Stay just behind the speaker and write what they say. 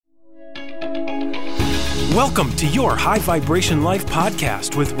Welcome to your High Vibration Life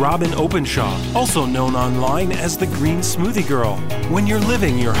podcast with Robin Openshaw, also known online as the Green Smoothie Girl. When you're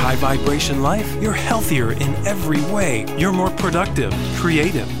living your high vibration life, you're healthier in every way. You're more productive,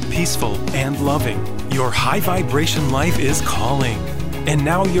 creative, peaceful, and loving. Your high vibration life is calling. And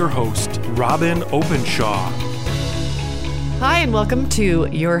now your host, Robin Openshaw. Hi, and welcome to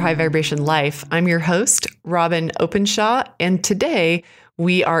Your High Vibration Life. I'm your host, Robin Openshaw, and today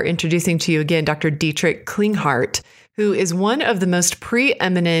we are introducing to you again Dr. Dietrich Klinghardt, who is one of the most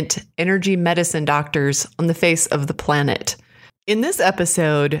preeminent energy medicine doctors on the face of the planet. In this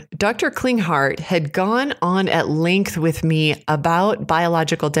episode, Dr. Klinghardt had gone on at length with me about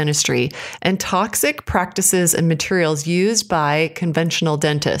biological dentistry and toxic practices and materials used by conventional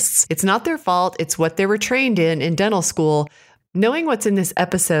dentists. It's not their fault. It's what they were trained in dental school. Knowing what's in this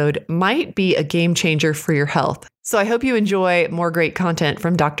episode might be a game changer for your health. So I hope you enjoy more great content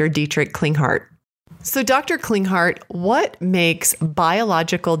from Dr. Dietrich Klinghardt. So Dr. Klinghardt, what makes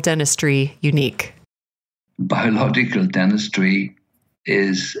biological dentistry unique? Biological dentistry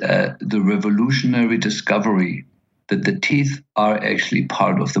is the revolutionary discovery that the teeth are actually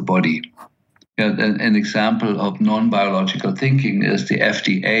part of the body. An example of non-biological thinking is the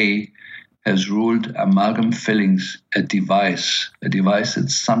FDA has ruled amalgam fillings a device. A device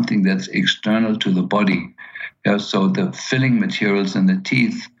is something that's external to the body. So the filling materials in the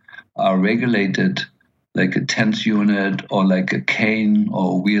teeth are regulated like a TENS unit or like a cane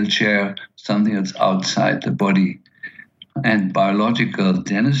or a wheelchair, something that's outside the body. And biological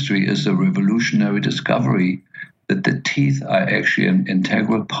dentistry is a revolutionary discovery that the teeth are actually an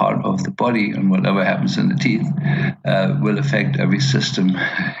integral part of the body, and whatever happens in the teeth will affect every system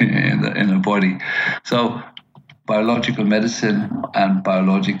in the body. So biological medicine and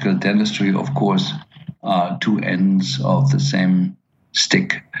biological dentistry, of course, are two ends of the same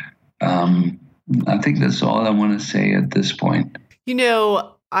stick. I think that's all I want to say at this point. You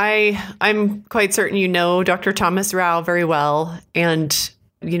know, I'm quite certain you know Dr. Thomas Rau very well. And,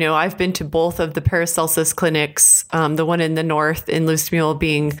 you know, I've been to both of the Paracelsus clinics, the one in the north in Loosmule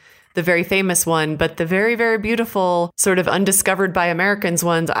being the very famous one, but the very, very beautiful sort of undiscovered by Americans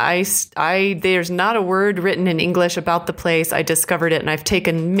ones. There's not a word written in English about the place. I discovered it, and I've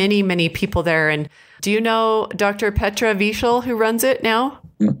taken many, many people there. And do you know Dr. Petra Wiesel, who runs it now?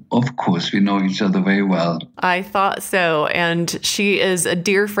 Of course, we know each other very well. I thought so. And she is a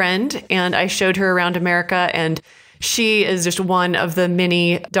dear friend, and I showed her around America, and she is just one of the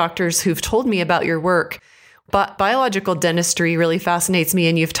many doctors who've told me about your work. But biological dentistry really fascinates me,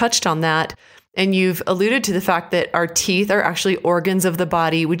 and you've touched on that. And you've alluded to the fact that our teeth are actually organs of the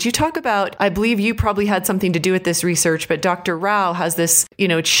body. Would you talk about, I believe you probably had something to do with this research, but Dr. Rau has this,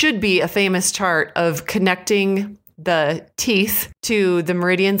 it should be a famous chart of connecting the teeth to the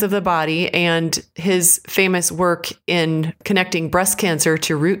meridians of the body and his famous work in connecting breast cancer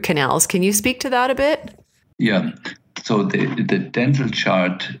to root canals. Can you speak to that a bit? Yeah. So the dental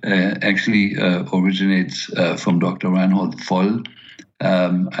chart actually originates from Dr. Reinhold Voll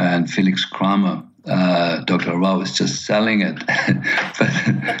and Felix Kramer. Dr. Rau is just selling it.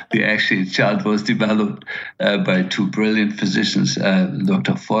 But the actual chart was developed by two brilliant physicians,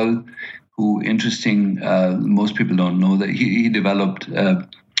 Dr. Voll, who, most people don't know that he developed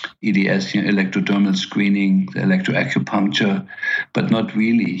EDS, electrodermal screening, electroacupuncture, but not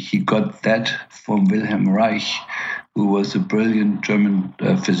really. He got that from Wilhelm Reich, who was a brilliant German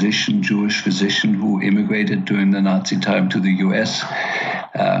physician, Jewish physician, who immigrated during the Nazi time to the US,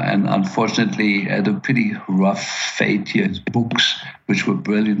 and unfortunately had a pretty rough fate. His books, which were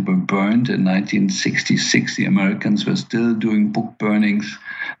brilliant, were burned in 1966. The Americans were still doing book burnings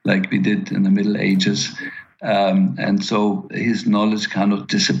like we did in the Middle Ages. And so his knowledge kind of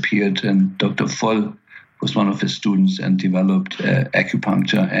disappeared, and Dr. Voll was one of his students and developed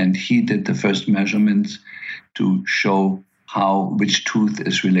acupuncture, and he did the first measurements to show which tooth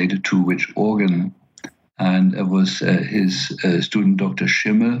is related to which organ. And it was his student, Dr.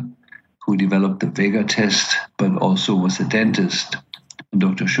 Schimmel, who developed the Vega test, but also was a dentist. And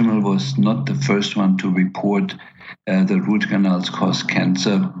Dr. Schimmel was not the first one to report the root canals cause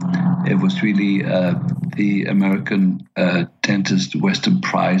cancer. It was really the American dentist Weston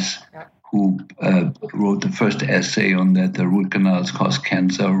Price who wrote the first essay on that, the root canals cause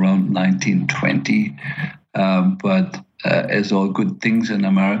cancer, around 1920. But as all good things in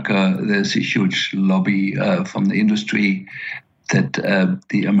America, there's a huge lobby from the industry that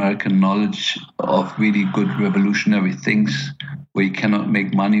the American knowledge of really good revolutionary things where you cannot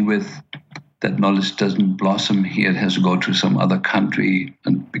make money with, that knowledge doesn't blossom here. It has to go to some other country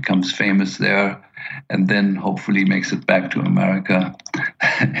and becomes famous there, and then hopefully makes it back to America.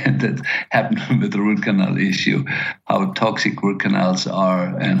 And happened with the root canal issue, how toxic root canals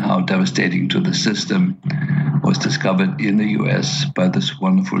are and how devastating to the system, was discovered in the US by this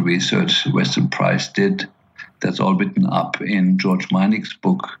wonderful research Weston Price did. That's all written up in George Meinig's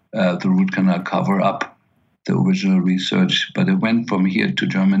book, The Root Canal Cover-Up, the original research. But it went from here to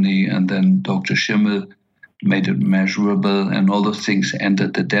Germany, and then Dr. Schimmel made it measurable, and all those things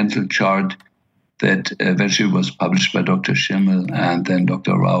entered the dental chart that eventually was published by Dr. Schimmel, and then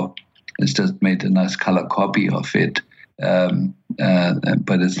Dr. Rao has just made a nice color copy of it.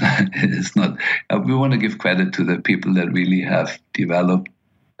 But it's not. We want to give credit to the people that really have developed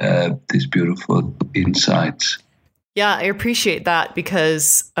these beautiful insights. Yeah, I appreciate that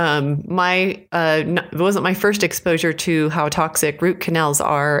because it wasn't my first exposure to how toxic root canals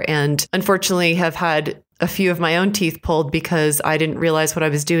are, and unfortunately have had a few of my own teeth pulled because I didn't realize what I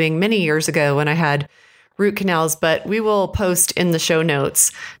was doing many years ago when I had root canals. But we will post in the show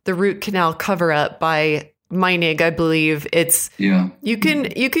notes the root canal cover-up by Meinig, I believe. You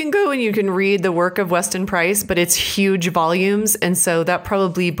can go and you can read the work of Weston Price, but it's huge volumes, and so that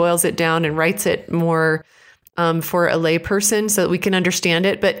probably boils it down and writes it more for a lay person so that we can understand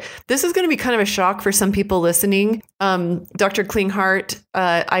it. But this is going to be kind of a shock for some people listening. Dr. Klinghardt,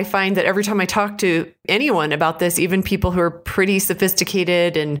 I find that every time I talk to anyone about this, even people who are pretty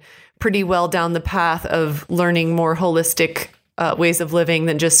sophisticated and pretty well down the path of learning more holistic ways of living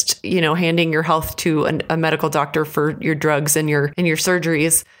than just, handing your health to a medical doctor for your drugs and your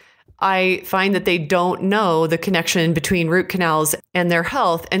surgeries, I find that they don't know the connection between root canals and their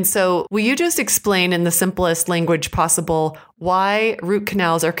health. And so will you just explain in the simplest language possible why root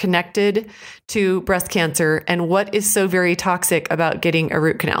canals are connected to breast cancer and what is so very toxic about getting a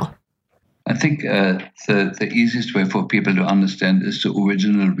root canal? I think the easiest way for people to understand is the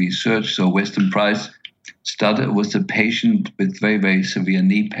original research. So Weston Price started with a patient with very, very severe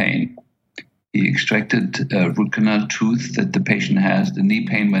knee pain. He extracted a root canal tooth that the patient has. The knee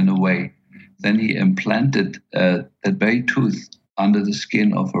pain went away. Then he implanted that very tooth under the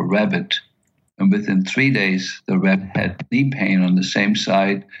skin of a rabbit. And within 3 days, the rabbit had knee pain on the same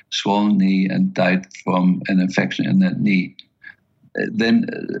side, swollen knee, and died from an infection in that knee. Then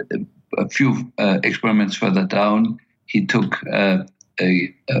a few experiments further down, he took a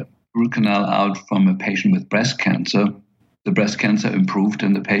root canal out from a patient with breast cancer. The breast cancer improved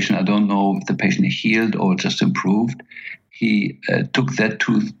in the patient. I don't know if the patient healed or just improved. He took that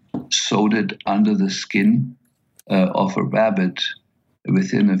tooth, sewed it under the skin of a rabbit.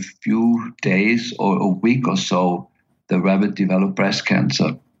 Within a few days or a week or so, the rabbit developed breast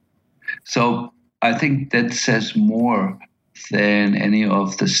cancer. So I think that says more than any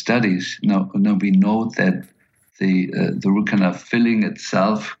of the studies. Now we know that the root canal filling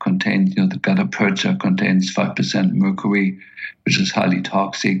itself contains, the gutta percha contains 5% mercury, which is highly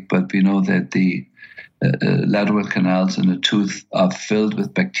toxic. But we know that the lateral canals in the tooth are filled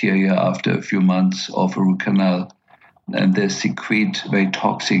with bacteria after a few months of a root canal, and they secrete very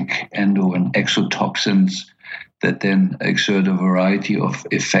toxic endo and exotoxins that then exert a variety of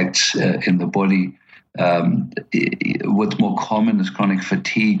effects in the body. What's more common is chronic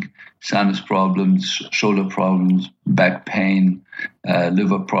fatigue, sinus problems, shoulder problems, back pain,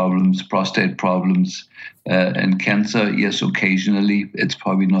 liver problems, prostate problems, and cancer. Yes, occasionally. It's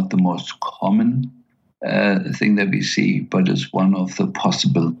probably not the most common thing that we see, but it's one of the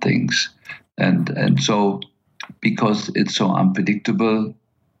possible things. And so, because it's so unpredictable,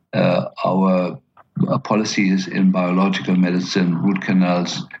 our policies in biological medicine, root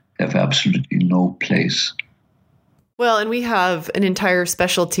canals have absolutely no place. Well, and we have an entire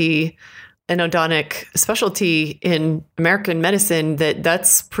specialty, an odontic specialty in American medicine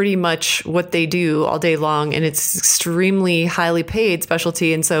that's pretty much what they do all day long. And it's extremely highly paid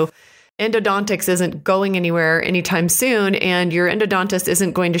specialty. And so endodontics isn't going anywhere anytime soon. And your endodontist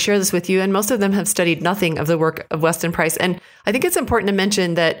isn't going to share this with you. And most of them have studied nothing of the work of Weston Price. And I think it's important to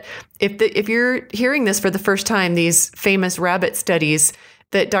mention that if you're hearing this for the first time, these famous rabbit studies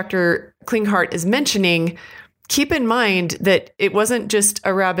that Dr. Klinghardt is mentioning, keep in mind that it wasn't just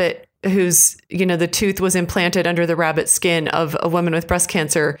a rabbit whose, the tooth was implanted under the rabbit skin of a woman with breast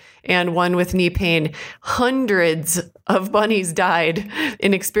cancer and one with knee pain. Hundreds of bunnies died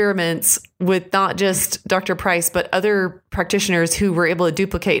in experiments with not just Dr. Price, but other practitioners who were able to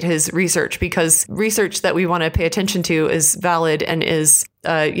duplicate his research, because research that we want to pay attention to is valid and is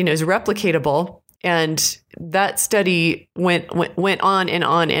replicatable. And that study went on and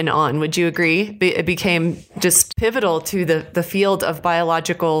on and on. Would you agree? It became just pivotal to the field of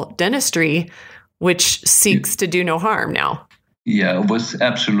biological dentistry, which seeks to do no harm now. Yeah, it was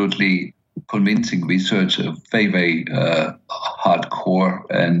absolutely convincing research, very, very hardcore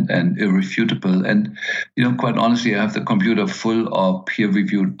and irrefutable. And, quite honestly, I have the computer full of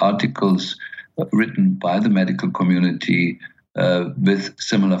peer-reviewed articles written by the medical community with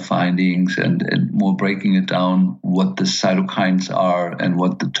similar findings and more breaking it down, what the cytokines are and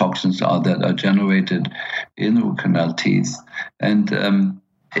what the toxins are that are generated in the root canal teeth. And, and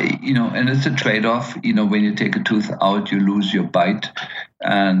it's a trade-off. When you take a tooth out, you lose your bite.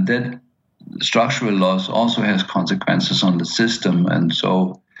 And that structural loss also has consequences on the system. And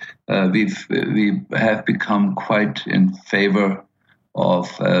so we have become quite in favor of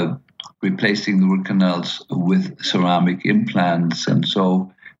replacing the root canals with ceramic implants. And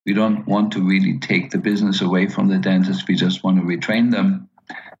so we don't want to really take the business away from the dentists. We just want to retrain them.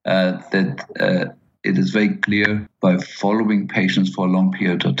 That it is very clear by following patients for a long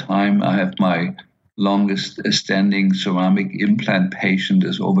period of time. I have my longest standing ceramic implant patient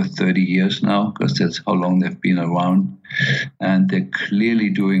is over 30 years now, because that's how long they've been around. And they're clearly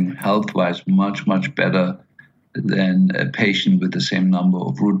doing health-wise much, much better than a patient with the same number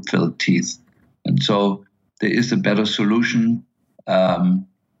of root-filled teeth. And so there is a better solution.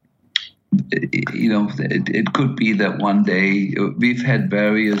 It could be that one day we've had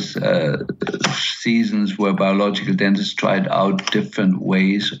various seasons where biological dentists tried out different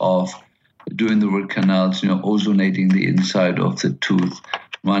ways of doing the root canals, ozonating the inside of the tooth,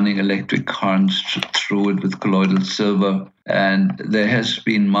 running electric currents through it with colloidal silver. And there has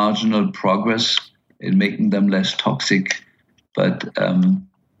been marginal progress in making them less toxic. But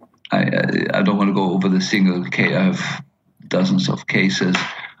I don't want to go over the single case. I have dozens of cases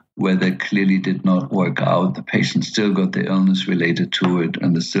where they clearly did not work out. The patient still got the illness related to it,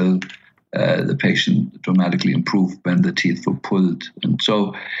 and the patient dramatically improved when the teeth were pulled. And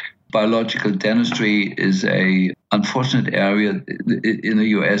so biological dentistry is a unfortunate area in the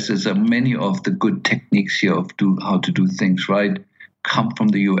US. There's many of the good techniques here of how to do things right come from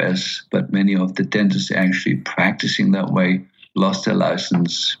the US, but many of the dentists actually practicing that way lost their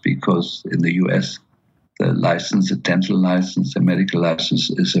license, because in the US, the dental license, the medical license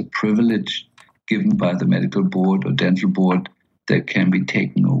is a privilege given by the medical board or dental board that can be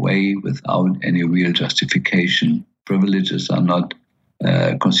taken away without any real justification. Privileges are not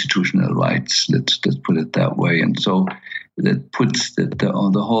constitutional rights. Let's put it that way. And so that puts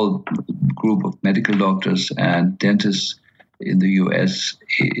the whole group of medical doctors and dentists in the US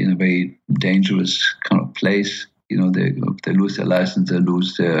in a very dangerous kind of place. They lose their license, they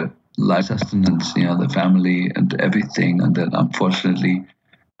lose their life sustenance, the family and everything. And that unfortunately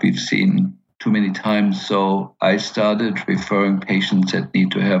we've seen too many times. So I started referring patients that need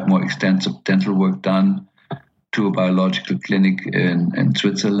to have more extensive dental work done to a biological clinic in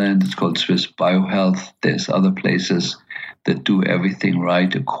Switzerland. It's called Swiss Biohealth. There's other places that do everything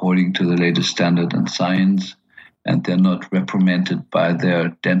right according to the latest standard in science, and they're not reprimanded by their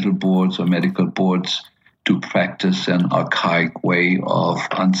dental boards or medical boards to practice an archaic way of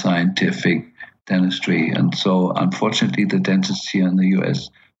unscientific dentistry. And so, unfortunately, the dentists here in the US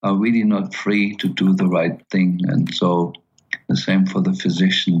are really not free to do the right thing. And so the same for the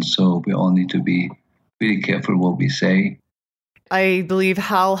physicians. So we all need to be really careful what we say. I believe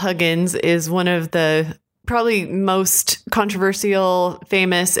Hal Huggins is one of the probably most controversial,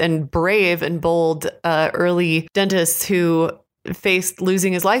 famous, and brave and bold early dentists who faced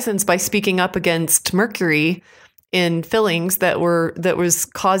losing his license by speaking up against mercury in fillings that was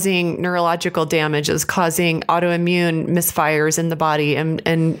causing neurological damage, is causing autoimmune misfires in the body,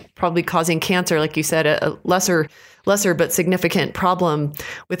 and probably causing cancer, like you said, a lesser but significant problem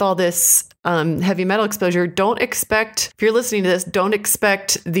with all this heavy metal exposure. If you're listening to this, don't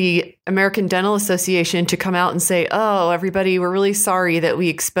expect the American Dental Association to come out and say, oh, everybody, we're really sorry that we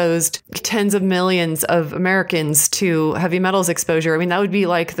exposed tens of millions of Americans to heavy metals exposure. I mean, that would be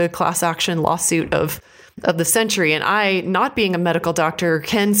like the class action lawsuit of the century. And I, not being a medical doctor,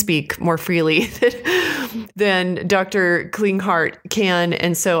 can speak more freely than Dr. Klinghardt can.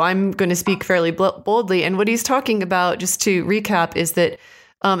 And so I'm going to speak fairly boldly. And what he's talking about, just to recap, is that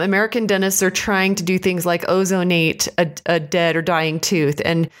American dentists are trying to do things like ozonate a dead or dying tooth.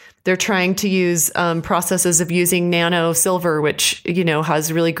 And they're trying to use processes of using nano silver, which,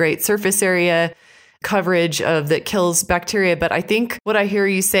 has really great surface area coverage that kills bacteria. But I think what I hear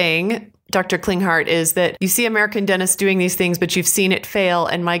you saying, Dr. Klinghardt, is that you see American dentists doing these things, but you've seen it fail.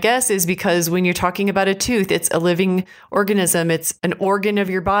 And my guess is because when you're talking about a tooth, it's a living organism. It's an organ of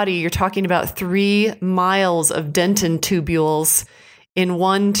your body. You're talking about 3 miles of dentin tubules in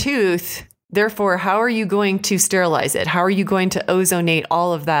one tooth. Therefore, how are you going to sterilize it? How are you going to ozonate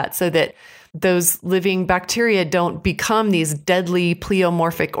all of that so that those living bacteria don't become these deadly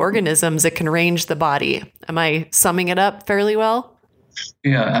pleomorphic organisms that can range the body. Am I summing it up fairly well?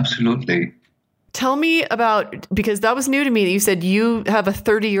 Yeah, absolutely. Tell me about, because that was new to me, that you said you have a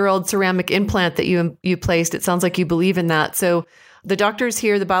 30-year-old ceramic implant that you placed. It sounds like you believe in that. So the doctors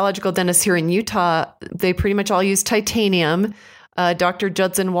here, the biological dentists here in Utah, they pretty much all use titanium. Dr.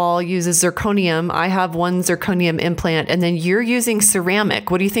 Judson Wall uses zirconium. I have one zirconium implant, and then you're using ceramic.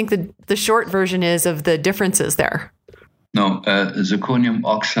 What do you think the short version is of the differences there? No, zirconium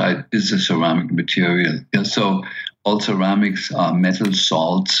oxide is a ceramic material. Yeah, so all ceramics are metal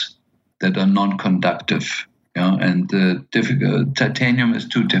salts that are non-conductive. And titanium has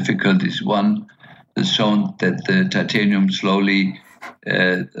two difficulties. One has shown that the titanium slowly,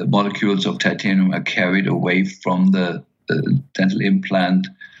 molecules of titanium are carried away from the dental implant.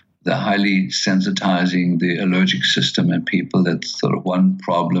 They're highly sensitizing the allergic system in people. That's sort of one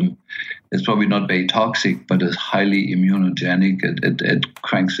problem. It's probably not very toxic, but it's highly immunogenic. It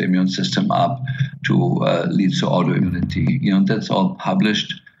cranks the immune system up to leads to autoimmunity. That's all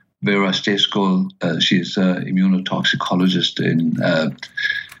published. Vera Stesko, she's an immunotoxicologist in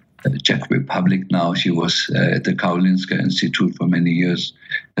Czech Republic now. She was at the Karolinska Institute for many years,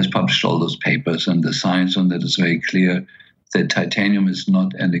 has published all those papers, and the science on that is very clear that titanium is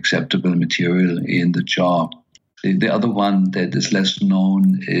not an acceptable material in the jaw. The other one that is less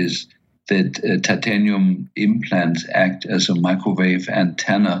known is that titanium implants act as a microwave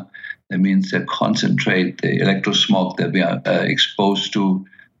antenna. That means they concentrate the electrosmog that we are exposed to,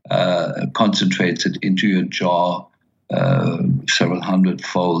 concentrates it into your jaw several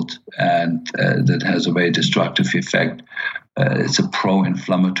hundredfold, and that has a very destructive effect. It's a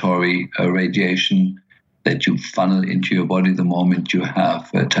pro-inflammatory radiation that you funnel into your body the moment you have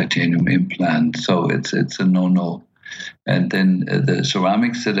a titanium implant. So it's a no-no. And then the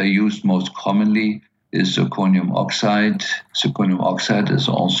ceramics that are used most commonly is zirconium oxide. Zirconium oxide is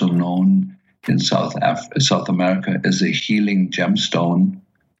also known in South America as a healing gemstone.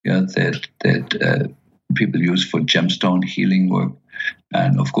 That people use for gemstone healing work.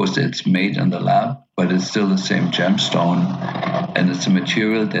 And of course, it's made in the lab, but it's still the same gemstone. And it's a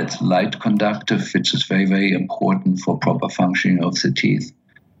material that's light conductive, which is very, very important for proper functioning of the teeth.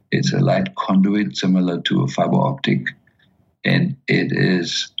 It's a light conduit similar to a fiber optic. And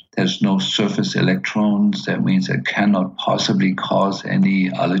has no surface electrons. That means it cannot possibly cause any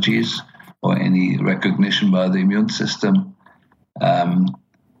allergies or any recognition by the immune system.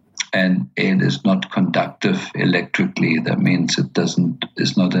 And it is not conductive electrically. That means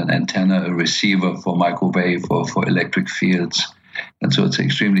it's not an antenna, a receiver for microwave or for electric fields. And so it's an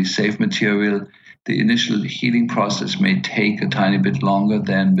extremely safe material. The initial healing process may take a tiny bit longer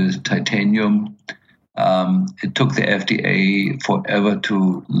than with titanium. It took the FDA forever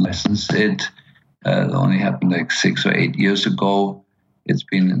to license it. It only happened like 6 or 8 years ago. It's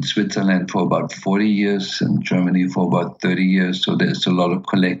been in Switzerland for about 40 years and Germany for about 30 years. So there's a lot of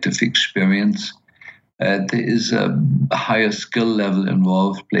collective experience. There is a higher skill level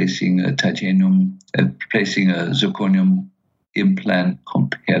involved placing a zirconium implant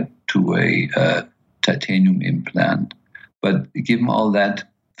compared to a titanium implant. But given all that,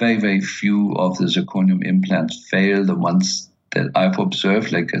 very, very few of the zirconium implants fail. The ones that I've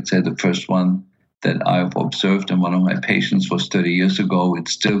observed, like I said, the first one that I've observed in one of my patients was 30 years ago.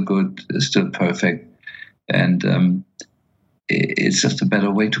 It's still good, it's still perfect, and it's just a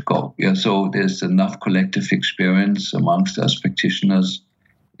better way to go. Yeah, so there's enough collective experience amongst us practitioners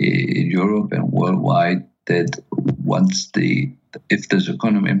in Europe and worldwide that if the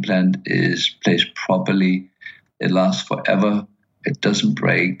zirconium implant is placed properly, it lasts forever. It doesn't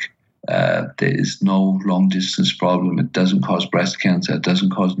break. There is no long-distance problem. It doesn't cause breast cancer. It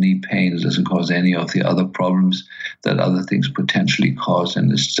doesn't cause knee pain. It doesn't cause any of the other problems that other things potentially cause,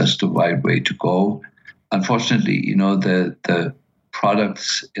 and it's just the right way to go. Unfortunately, the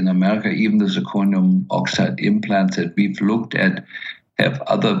products in America, even the zirconium oxide implants that we've looked at, have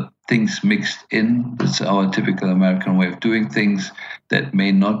other things mixed in. It's our typical American way of doing things that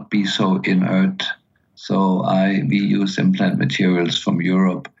may not be so inert. So we use implant materials from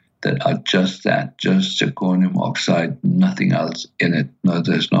Europe that are just zirconium oxide, nothing else in it. No,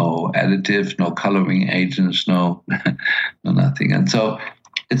 there's no additives, no coloring agents, no nothing. And so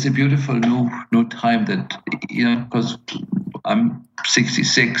it's a beautiful new time that, because I'm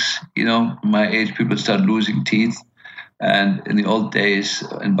 66, my age, people start losing teeth. And in the old days,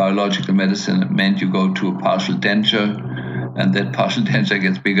 in biological medicine, it meant you go to a partial denture, and that partial denture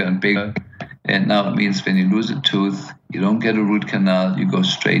gets bigger and bigger. And now it means when you lose a tooth, you don't get a root canal, you go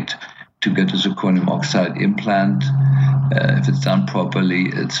straight to get a zirconium oxide implant. if it's done properly,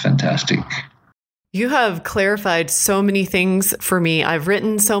 it's fantastic. You have clarified so many things for me. I've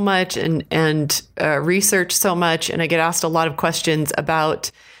written so much and researched so much, and I get asked a lot of questions about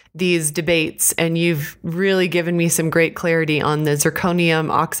these debates, and you've really given me some great clarity on the zirconium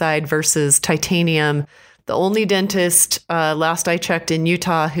oxide versus titanium. The only dentist, last I checked in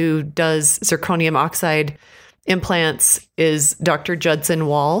Utah, who does zirconium oxide implants is Dr. Judson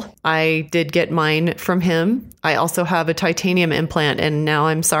Wall. I did get mine from him. I also have a titanium implant, and now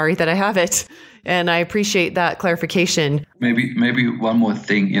I'm sorry that I have it. And I appreciate that clarification. Maybe one more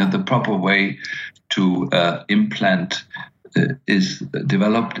thing. The proper way to implant is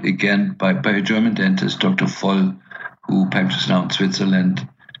developed again by a German dentist, Dr. Voll, who practices now in Switzerland.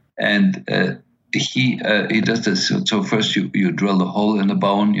 And he does this. So first you drill the hole in the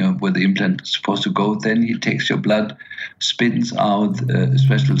bone, where the implant is supposed to go. Then he takes your blood, spins out a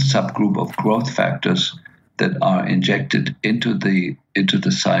special subgroup of growth factors that are injected into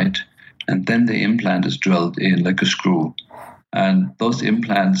the site. And then the implant is drilled in like a screw. And those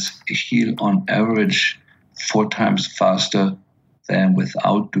implants heal on average 4 times faster than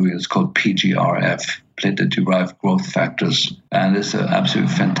without doing it. It's called PGRF, platelet-derived growth factors. And it's an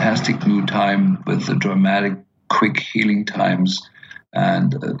absolutely fantastic new time with the dramatic, quick healing times.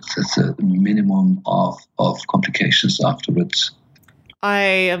 And it's a minimum of complications afterwards.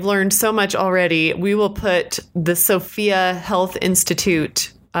 I have learned so much already. We will put the Sophia Health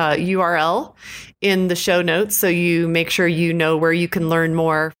Institute URL in the show notes, so you make sure you know where you can learn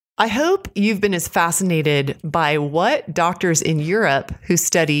more. I hope you've been as fascinated by what doctors in Europe who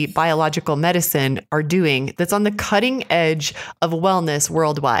study biological medicine are doing that's on the cutting edge of wellness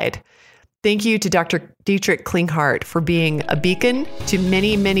worldwide. Thank you to Dr. Dietrich Klinghardt for being a beacon to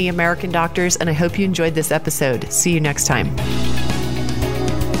many, many American doctors, and I hope you enjoyed this episode. See you next time.